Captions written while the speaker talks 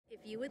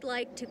If you would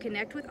like to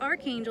connect with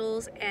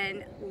archangels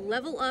and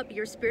level up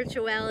your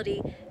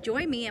spirituality,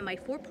 join me in my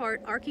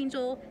 4-part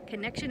Archangel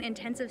Connection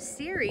Intensive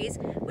series,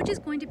 which is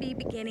going to be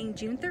beginning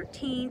June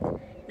 13th,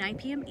 9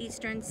 p.m.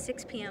 Eastern,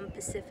 6 p.m.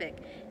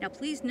 Pacific. Now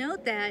please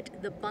note that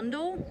the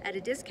bundle at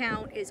a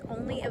discount is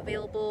only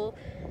available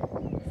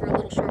for a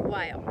little short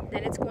while.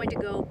 Then it's going to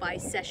go by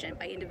session,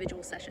 by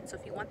individual session. So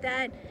if you want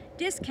that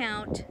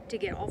discount to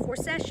get all 4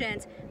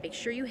 sessions, make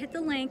sure you hit the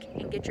link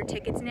and get your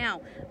tickets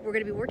now. We're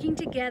going to be working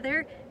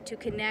together to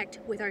connect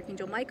with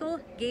Archangel Michael,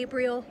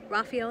 Gabriel,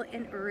 Raphael,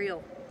 and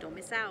Uriel. Don't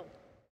miss out.